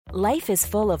Life is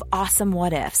full of awesome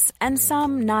what-ifs, and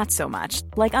some not so much,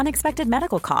 like unexpected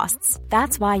medical costs.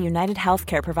 That's why United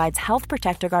Healthcare provides Health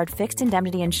Protector Guard fixed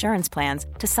indemnity insurance plans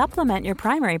to supplement your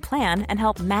primary plan and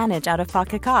help manage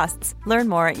out-of-pocket costs. Learn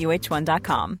more at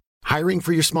uh1.com. Hiring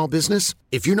for your small business?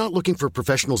 If you're not looking for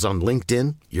professionals on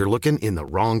LinkedIn, you're looking in the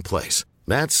wrong place.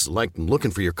 That's like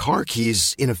looking for your car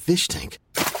keys in a fish tank.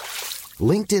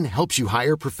 LinkedIn helps you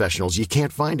hire professionals you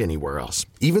can't find anywhere else,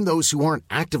 even those who aren't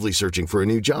actively searching for a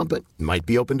new job but might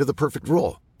be open to the perfect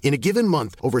role. In a given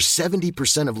month, over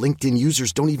 70% of LinkedIn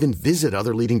users don't even visit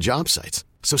other leading job sites.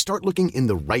 So start looking in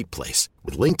the right place.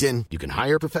 With LinkedIn, you can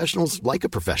hire professionals like a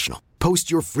professional.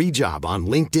 Post your free job on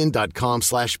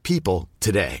linkedin.com/people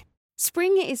today.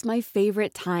 Spring is my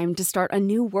favorite time to start a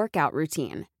new workout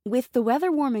routine. With the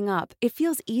weather warming up, it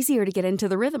feels easier to get into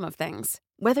the rhythm of things.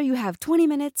 Whether you have 20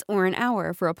 minutes or an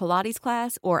hour for a Pilates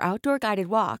class or outdoor guided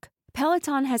walk,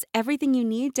 Peloton has everything you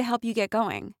need to help you get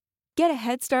going. Get a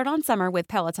head start on summer with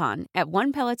Peloton at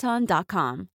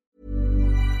onepeloton.com.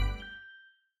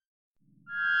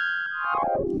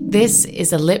 This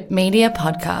is a Lip Media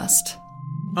podcast.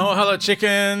 Oh, hello,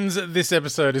 chickens. This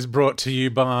episode is brought to you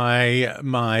by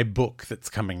my book that's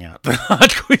coming out, the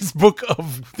Hard Quiz Book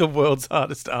of the World's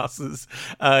Hardest Asses.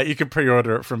 You can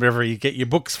pre-order it from wherever you get your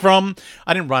books from.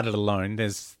 I didn't write it alone.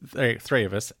 There's three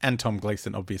of us, and Tom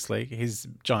Gleeson, obviously. His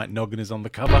giant noggin is on the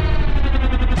cover.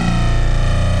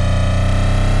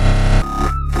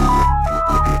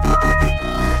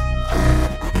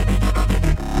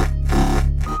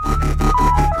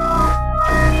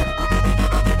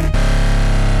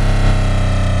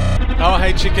 Oh,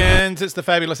 hey, chickens. It's the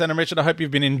fabulous Adam Richard. I hope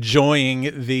you've been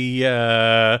enjoying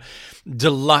the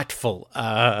delightful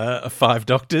Five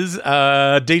Doctors.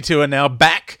 D2 are now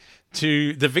back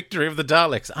to the victory of the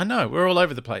Daleks. I know, we're all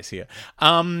over the place here.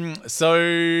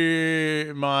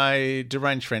 So my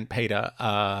deranged friend Peter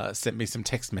sent me some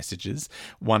text messages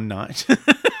one night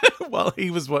while he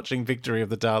was watching Victory of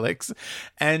the Daleks.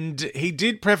 And he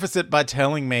did preface it by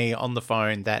telling me on the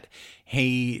phone that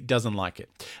he doesn't like it.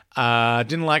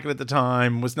 Didn't like it at the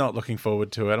time, was not looking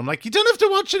forward to it. I'm like, you don't have to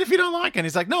watch it if you don't like it. And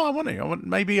he's like, no, I want to.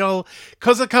 Maybe I'll...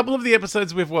 Because a couple of the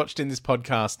episodes we've watched in this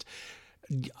podcast,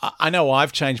 I know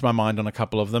I've changed my mind on a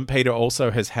couple of them. Peter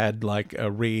also has had like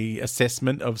a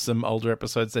reassessment of some older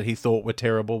episodes that he thought were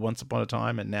terrible once upon a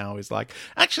time, and now is like,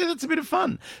 actually, that's a bit of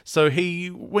fun. So he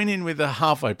went in with a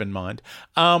half-open mind.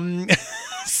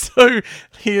 So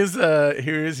here's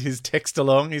his text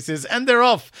along. He says, and they're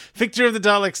off. Victory of the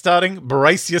Daleks starting.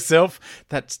 Brace yourself.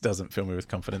 That doesn't fill me with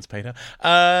confidence, Peter.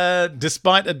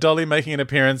 Despite a dolly making an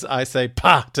appearance, I say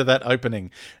pah to that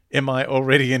opening. Am I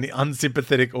already an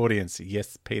unsympathetic audience?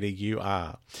 Yes, Peter, you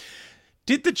are.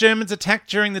 Did the Germans attack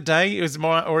during the day,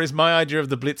 or is my idea of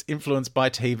the Blitz influenced by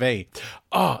TV?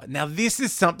 Oh, now this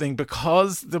is something,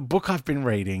 because the book I've been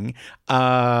reading,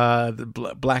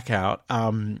 the Blackout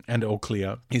and All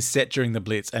Clear, is set during the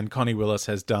Blitz, and Connie Willis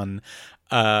has done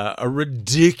a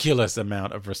ridiculous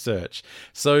amount of research.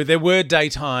 So there were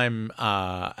daytime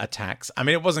attacks. I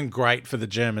mean, it wasn't great for the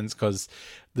Germans because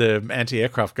the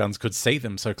anti-aircraft guns could see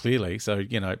them so clearly. So,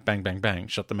 you know, bang, bang, bang,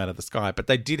 shot them out of the sky. But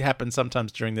they did happen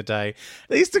sometimes during the day.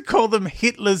 They used to call them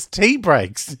Hitler's tea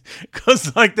breaks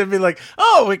because, like, they'd be like,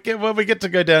 oh, we get to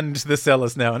go down into the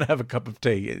cellars now and have a cup of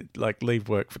tea, like leave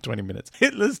work for 20 minutes.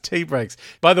 Hitler's tea breaks.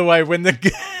 By the way, when the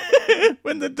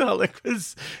Dalek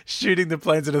was shooting the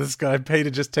planes into the sky, Peter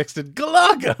just texted,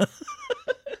 Galaga!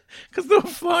 Because they were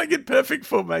flying in perfect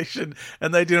formation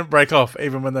and they didn't break off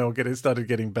even when they were started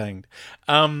getting banged.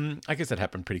 I guess that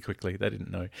happened pretty quickly. They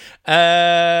didn't know.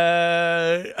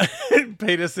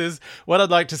 Peter says, what I'd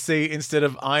like to see instead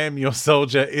of I am your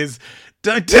soldier is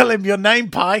don't tell him your name,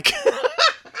 Pike.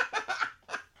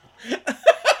 He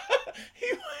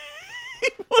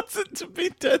wants it to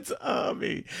be Dad's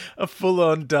army. A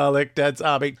full-on Dalek Dad's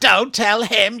army. Don't tell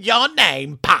him your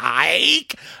name,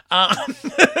 Pike.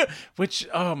 Which,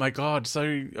 oh my God,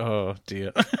 oh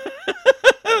dear.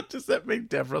 Does that mean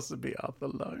Davros would be Arthur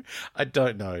Lowe? I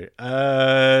don't know.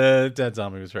 Dad's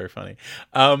army was very funny.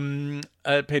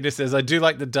 Peter says, I do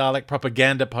like the Dalek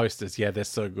propaganda posters. Yeah, they're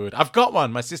so good. I've got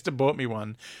one. My sister bought me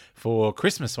one for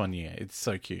Christmas one year. It's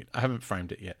so cute. I haven't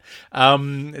framed it yet.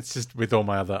 It's just with all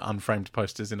my other unframed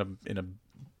posters in a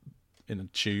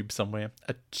tube somewhere.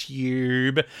 A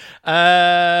tube.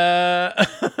 I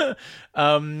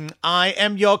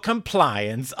am your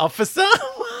compliance officer.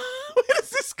 Where does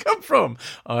this come from?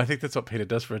 Oh, I think that's what Peter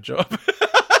does for a job.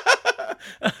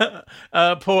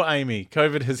 Poor Amy.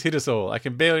 COVID has hit us all. I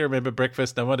can barely remember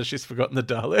breakfast. No wonder she's forgotten the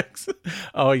Daleks.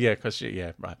 Oh, yeah,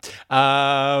 right.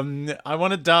 I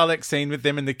want a Dalek scene with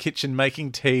them in the kitchen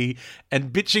making tea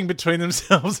and bitching between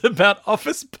themselves about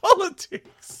office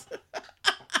politics.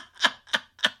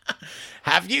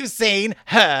 Have you seen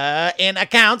her in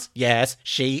accounts? Yes,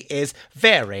 she is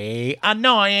very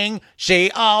annoying. She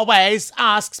always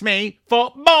asks me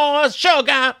for more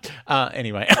sugar.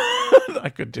 Anyway,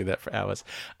 I could do that for hours.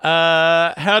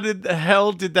 How did the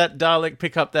hell did that Dalek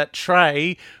pick up that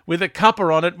tray with a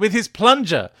cuppa on it with his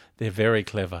plunger? They're very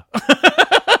clever.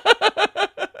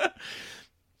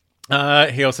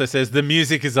 He also says, the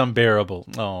music is unbearable.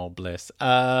 Oh, bless.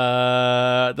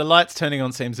 The lights turning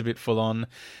on seems a bit full on.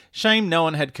 Shame no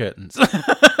one had curtains.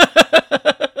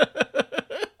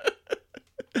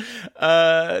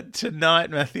 Tonight,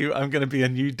 Matthew, I'm going to be a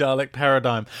new Dalek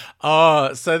paradigm.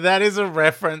 Oh, so that is a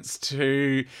reference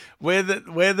to where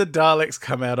the Daleks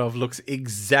come out of looks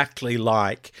exactly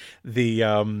like the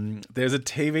there's a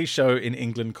TV show in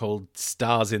England called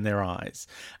Stars in Their Eyes,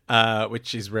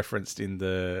 which is referenced in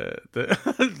the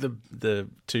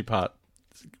two-part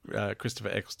Christopher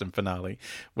Eccleston finale,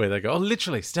 where they go, oh,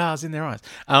 literally, stars in their eyes.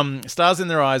 Stars in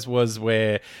Their Eyes was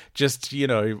where just,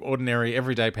 ordinary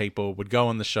everyday people would go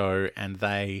on the show and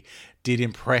they did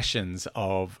impressions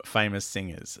of famous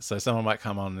singers. So someone might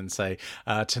come on and say,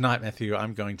 tonight, Matthew,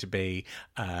 I'm going to be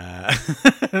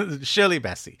Shirley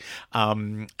Bassey.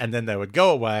 And then they would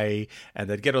go away and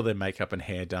they'd get all their makeup and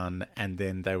hair done. And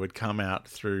then they would come out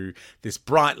through this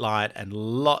bright light and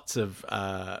lots of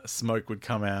smoke would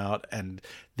come out. And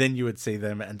then you would see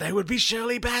them and they would be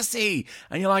Shirley Bassey.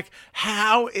 And you're like,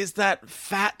 how is that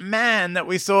fat man that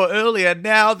we saw earlier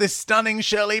now this stunning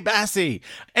Shirley Bassey?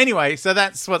 Anyway, so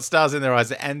that's what Stars in Their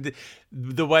Eyes. And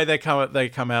the way they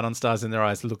come out on Stars in Their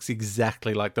Eyes looks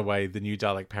exactly like the way the new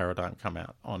Dalek paradigm come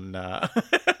out on.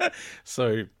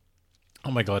 So,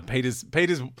 oh my God, Peter's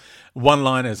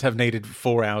one-liners have needed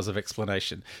 4 hours of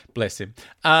explanation. Bless him.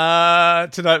 Tonight,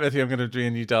 Matthew, I'm going to do a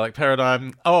new Dalek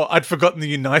paradigm. Oh, I'd forgotten the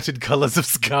United Colours of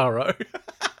Skaro.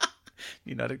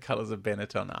 United Colours of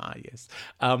Benetton. Ah, yes.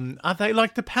 Are they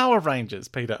like the Power Rangers?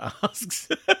 Peter asks.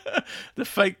 The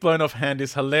fake blown off hand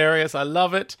is hilarious. I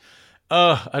love it.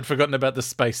 Oh, I'd forgotten about the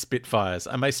Space Spitfires.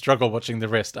 I may struggle watching the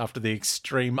rest after the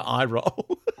extreme eye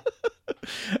roll.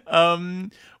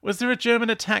 Was there a German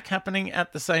attack happening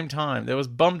at the same time? There was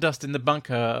bomb dust in the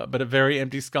bunker, but a very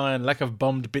empty sky and lack of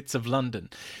bombed bits of London.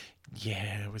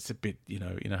 Yeah, it was a bit,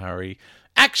 in a hurry.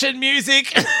 Action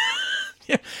music!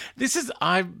 Yeah, this is...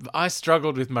 I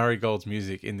struggled with Murray Gold's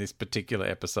music in this particular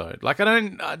episode. Like,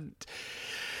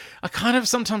 I kind of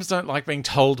sometimes don't like being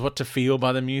told what to feel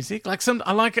by the music.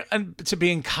 I like to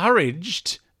be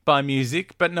encouraged by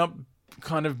music, but not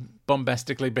kind of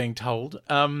bombastically being told.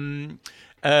 Then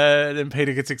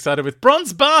Peter gets excited with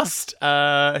Bronze Bust.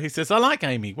 He says, I like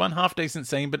Amy. One half decent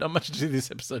scene, but not much to do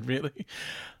this episode, really.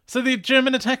 So the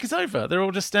German attack is over. They're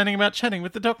all just standing about chatting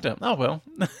with the doctor. Oh, well,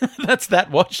 that's that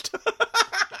watched.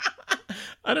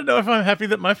 I don't know if I'm happy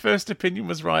that my first opinion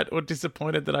was right or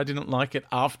disappointed that I didn't like it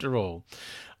after all.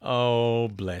 Oh,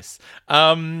 bless.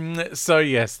 So,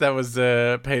 yes, that was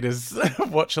Peter's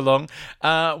watch along.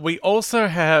 We also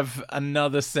have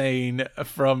another scene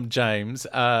from James.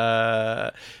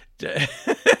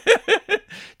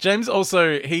 James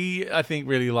also, I think,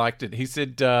 really liked it. He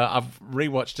said, I've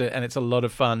rewatched it and it's a lot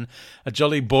of fun. A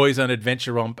jolly boys on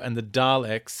adventure romp, and the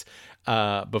Daleks...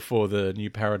 before the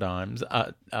new paradigms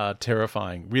are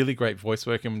terrifying. Really great voice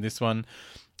work in this one.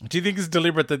 Do you think it's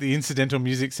deliberate that the incidental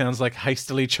music sounds like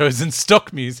hastily chosen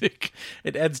stock music?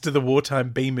 It adds to the wartime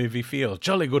B-movie feel.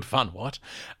 Jolly good fun, what?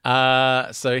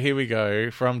 So here we go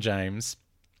from James.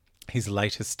 His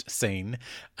latest scene.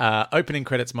 Opening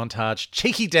credits montage,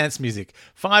 cheeky dance music,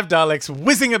 5 Daleks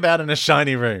whizzing about in a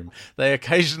shiny room. They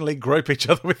occasionally grope each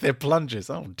other with their plungers.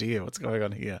 Oh dear, what's going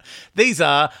on here? These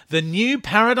are the new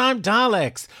Paradigm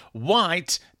Daleks.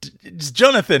 White,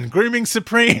 Jonathan, grooming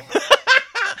supreme.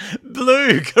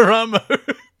 Blue,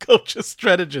 Karamo, culture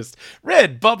strategist.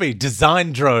 Red, Bobby,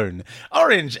 design drone.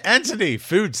 Orange, Anthony,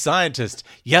 food scientist.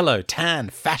 Yellow, Tan,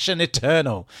 fashion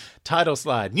eternal. Title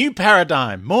slide, new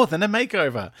paradigm, more than a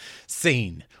makeover.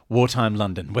 Scene, wartime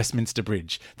London, Westminster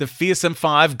Bridge. The fearsome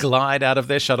 5 glide out of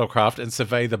their shuttlecraft and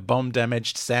survey the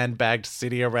bomb-damaged, sandbagged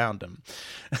city around them.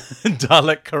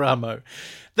 Dalek Karamo.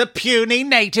 The puny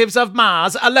natives of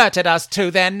Mars alerted us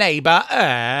to their neighbour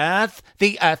Earth.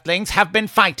 The Earthlings have been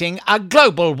fighting a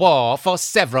global war for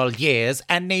several years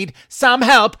and need some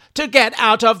help to get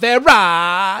out of their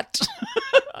rut.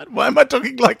 Why am I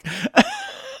talking like...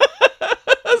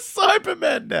 a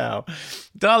Cybermen now.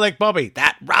 Dalek Bobby,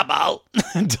 that rubble.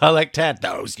 Dalek Tad,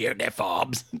 those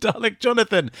uniforms. Dalek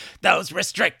Jonathan, those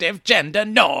restrictive gender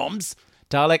norms.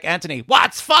 Dalek Anthony,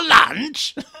 what's for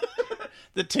lunch?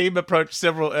 The team approached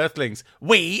several Earthlings.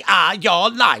 We are your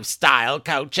lifestyle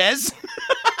coaches.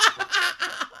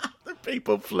 The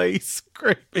people flee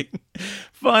screaming.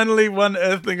 Finally, one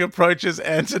Earthling approaches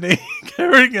Anthony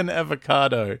carrying an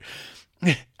avocado.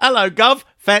 Hello, Gov.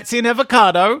 Fancy an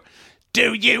avocado?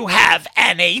 Do you have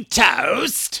any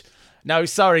toast? No,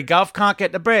 sorry, Gov. Can't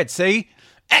get the bread, see?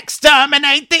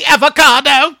 Exterminate the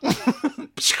avocado!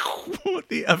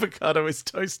 The avocado is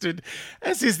toasted,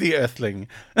 as is the Earthling.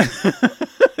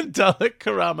 Dalek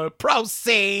Karamo,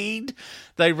 proceed!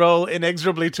 They roll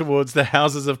inexorably towards the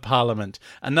Houses of Parliament.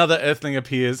 Another Earthling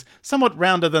appears, somewhat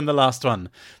rounder than the last one.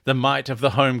 The might of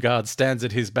the Home Guard stands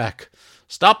at his back.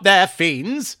 Stop there,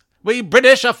 fiends! We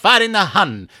British are fighting the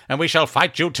Hun, and we shall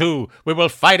fight you too. We will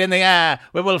fight in the air.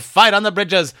 We will fight on the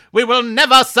bridges. We will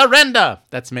never surrender.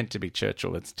 That's meant to be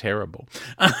Churchill. It's terrible.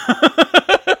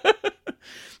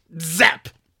 Zap!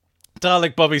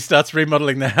 Dalek Bobby starts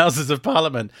remodelling the Houses of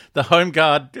Parliament. The Home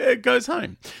Guard goes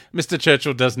home. Mr.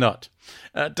 Churchill does not.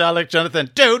 Dalek Jonathan,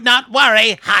 do not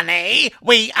worry, honey.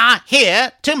 We are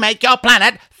here to make your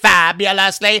planet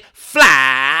fabulously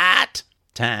flat.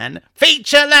 Tan,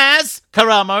 featureless.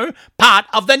 Karamo, part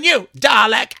of the new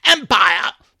Dalek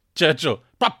Empire. Churchill,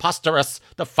 preposterous.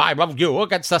 The five of you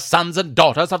against the sons and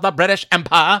daughters of the British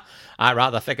Empire. I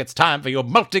rather think it's time for you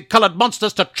multicoloured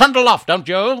monsters to trundle off, don't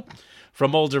you?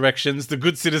 From all directions, the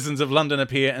good citizens of London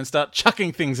appear and start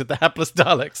chucking things at the hapless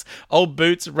Daleks. Old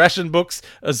boots, ration books,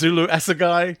 a Zulu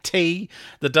assegai, tea.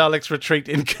 The Daleks retreat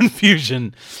in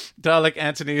confusion. Dalek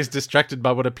Anthony is distracted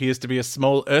by what appears to be a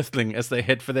small Earthling as they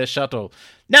head for their shuttle.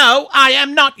 No, I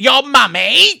am not your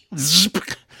mummy!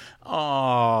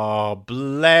 Oh,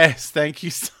 bless. Thank you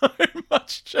so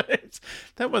much, James.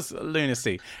 That was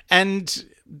lunacy. And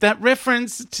that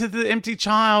reference to the empty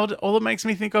child, all it makes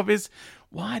me think of is,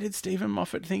 why did Stephen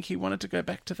Moffat think he wanted to go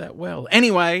back to that well?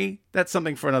 Anyway, that's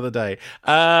something for another day.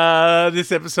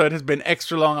 This episode has been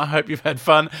extra long. I hope you've had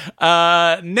fun.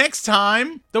 Next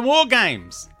time, the War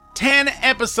Games. 10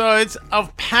 episodes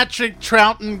of Patrick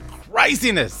Troughton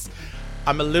craziness.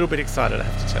 I'm a little bit excited, I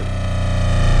have to tell you.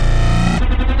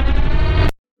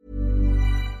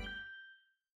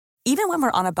 Even when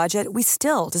we're on a budget, we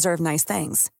still deserve nice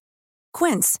things.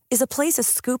 Quince is a place to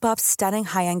scoop up stunning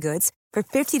high-end goods for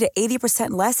 50 to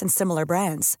 80% less than similar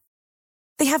brands.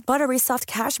 They have buttery soft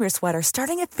cashmere sweaters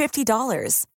starting at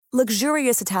 $50,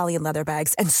 luxurious Italian leather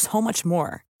bags, and so much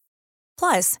more.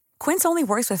 Plus, Quince only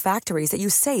works with factories that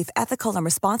use safe, ethical, and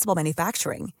responsible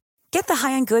manufacturing. Get the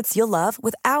high-end goods you'll love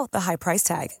without the high price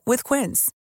tag with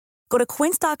Quince. Go to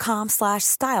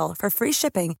quince.com/style for free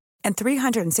shipping and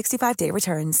 365-day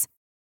returns.